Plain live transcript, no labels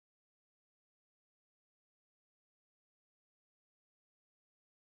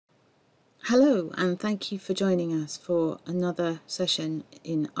Hello, and thank you for joining us for another session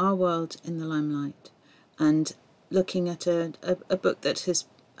in Our World in the Limelight, and looking at a book that has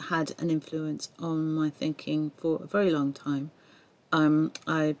had an influence on my thinking for a very long time.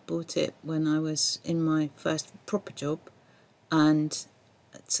 I bought it when I was in my first proper job, and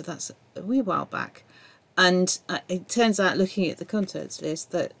so that's a wee while back. And it turns out, looking at the contents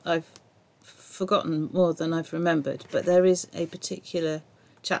list, that I've forgotten more than I've remembered, but there is a particular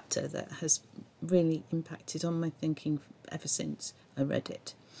chapter that has really impacted on my thinking ever since I read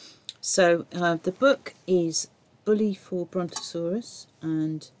it. So the book is Bully for Brontosaurus,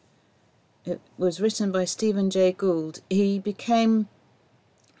 and it was written by Jay Gould. He became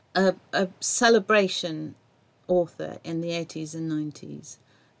a celebration author in the 80s and 90s.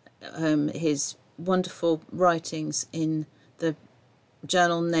 His wonderful writings in the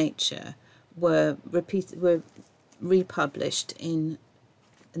journal Nature were republished in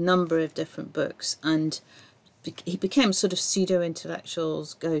a number of different books, and he became sort of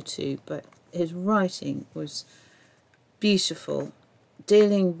pseudo-intellectual's go-to, but his writing was beautiful,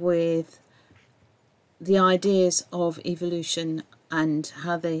 dealing with the ideas of evolution and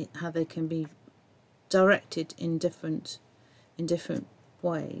how they can be directed in different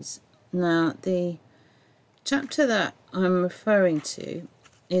ways. Now, the chapter that I'm referring to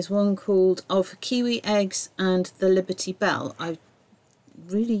is one called Of Kiwi Eggs and the Liberty Bell. I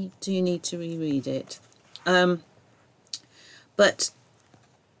really do need to reread it, but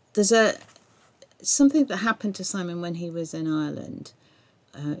there's something that happened to Simon when he was in Ireland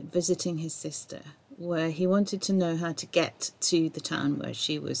visiting his sister, where he wanted to know how to get to the town where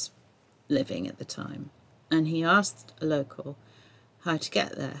she was living at the time, and he asked a local how to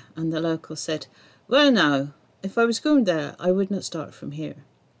get there, and the local said, "Well, now, if I was going there, I would not start from here,"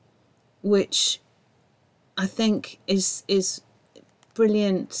 which I think is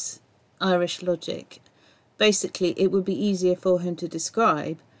brilliant Irish logic. Basically, it would be easier for him to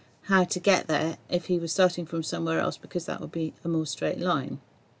describe how to get there if he was starting from somewhere else, because that would be a more straight line.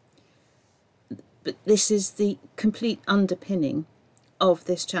 But this is the complete underpinning of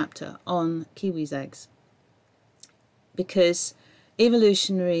this chapter on kiwis' eggs, because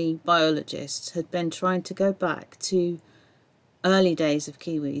evolutionary biologists had been trying to go back to early days of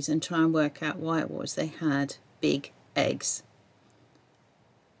kiwis and try and work out why it was they had big eggs.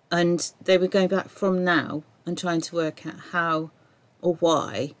 And they were going back from now and trying to work out how or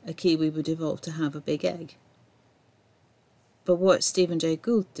why a kiwi would evolve to have a big egg. But what Jay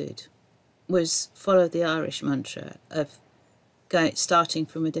Gould did was follow the Irish mantra of starting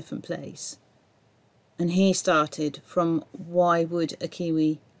from a different place. And he started from, why would a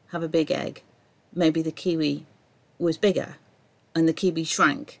kiwi have a big egg? Maybe the kiwi was bigger and the kiwi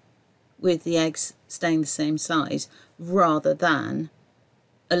shrank, with the eggs staying the same size, rather than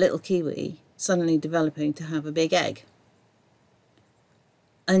a little kiwi suddenly developing to have a big egg.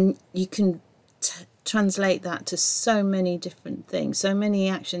 And you can translate that to so many different things. So many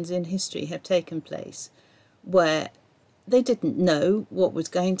actions in history have taken place where they didn't know what was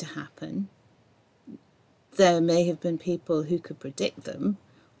going to happen. There may have been people who could predict them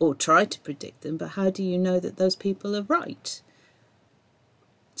or try to predict them, but how do you know that those people are right?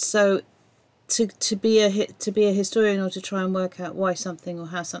 So to be a historian, or to try and work out why something or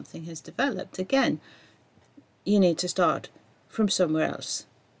how something has developed, again, you need to start from somewhere else,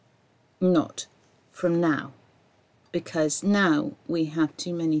 not from now, because now we have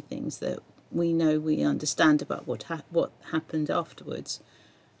too many things that we know we understand about what happened afterwards,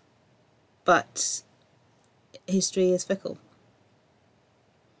 but history is fickle.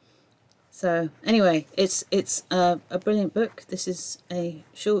 So anyway, it's a brilliant book. This is a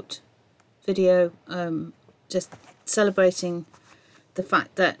short video just celebrating the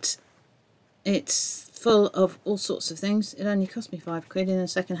fact that it's full of all sorts of things. It only cost me £5 in a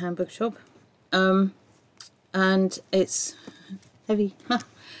second-hand bookshop, and it's heavy,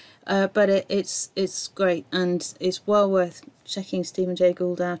 but it's great, and it's well worth checking Jay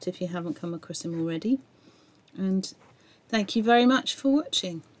Gould out if you haven't come across him already. And thank you very much for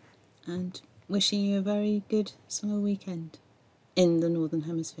watching, and wishing you a very good summer weekend in the Northern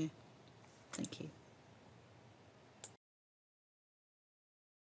Hemisphere. Thank you.